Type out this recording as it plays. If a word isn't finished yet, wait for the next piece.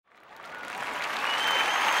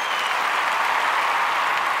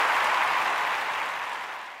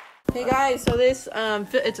Hey guys, so this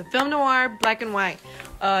it's a film noir, black and white,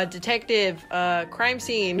 detective, crime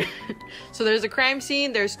scene. So there's a crime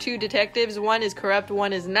scene. There's two detectives. One is corrupt.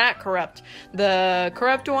 One is not corrupt. The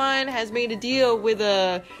corrupt one has made a deal with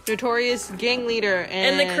a notorious gang leader,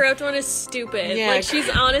 and the corrupt one is stupid. Yeah, like she's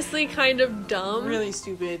honestly kind of dumb. Really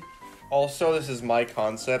stupid. Also, this is my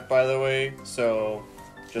concept, by the way. So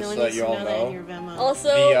just so that you all know.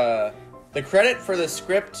 Also. The credit for the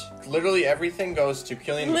script, literally everything goes to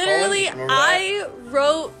Keeley and literally, I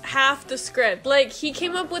wrote half the script. Like, he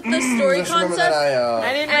came up with the story concept.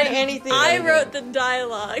 I didn't write anything. I wrote the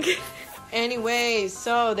dialogue. Anyways,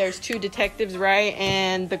 so there's two detectives, right?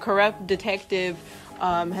 And the corrupt detective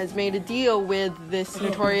has made a deal with this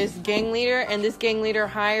notorious gang leader, and this gang leader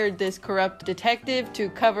hired this corrupt detective to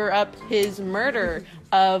cover up his murder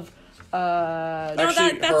of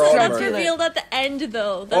that's revealed at the end,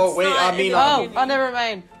 though. That's never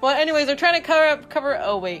mind. Well, anyways, they're trying to cover.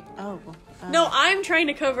 No, I'm trying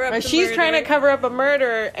to cover up. She's trying to cover up a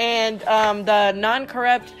murder, and the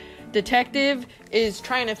non-corrupt detective is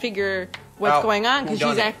trying to figure what's going on because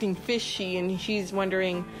she's acting fishy, and she's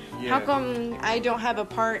wondering how come I don't have a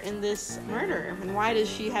part in this murder, and why does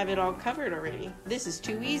she have it all covered already? This is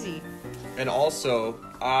too easy. And also,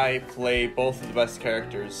 I play both of the best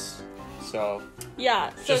characters. So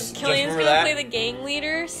Killian's gonna play the gang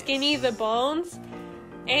leader, Skinny the Bones,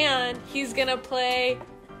 and he's gonna play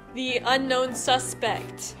the unknown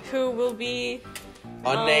suspect, who will be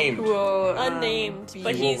unnamed.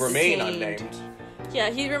 But he will remain unnamed.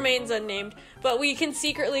 Yeah, he remains unnamed, but we can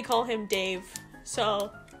secretly call him Dave.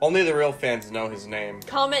 So only the real fans know his name.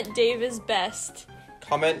 Comment Dave is best.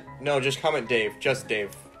 Just comment Dave. Just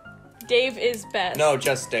Dave. Dave is best. No,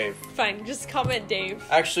 just Dave. Fine, just comment Dave.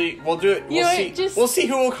 Actually, we'll do it. We'll see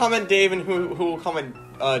who will comment Dave and who will comment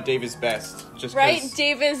Dave is best. Just right,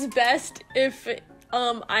 Dave is best if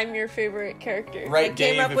I'm your favorite character. Right,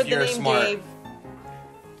 Dave, if you're smart. Dave.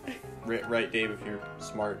 Right, Dave, if you're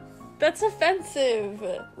smart. That's offensive.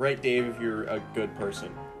 Right, Dave, if you're a good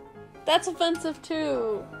person. That's offensive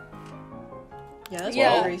too. Yeah, that's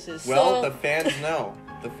racist. Well, the fans know.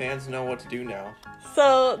 The fans know what to do now.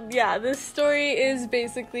 So, yeah, this story is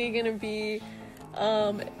basically gonna be,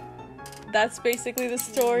 that's basically the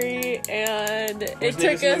story, and it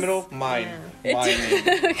took us... in the middle? Mine.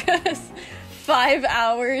 It took us 5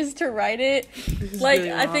 hours to write it.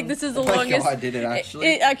 Really I think this is the longest... God, did it actually?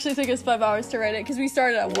 It actually took us 5 hours to write it, because we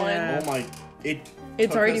started at 1. Oh my...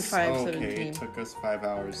 It's already 5:17. Okay, it took us 5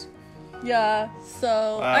 hours. Yeah,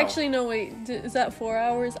 so... Wow. Actually, no, wait, is that 4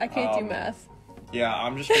 hours? I can't do math. Yeah,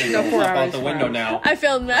 I'm just gonna go flip out the window now. I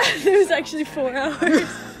failed math. It was actually 4 hours.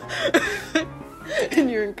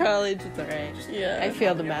 And you're in college, it's alright. Yeah. I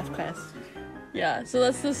failed the math class. Yeah, so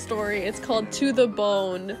that's the story. It's called To the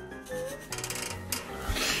Bone.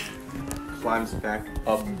 Climbs back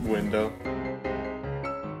up window.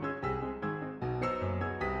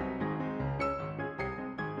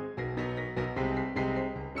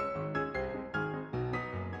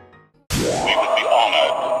 We would be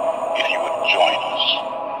honored if you would join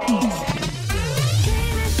us.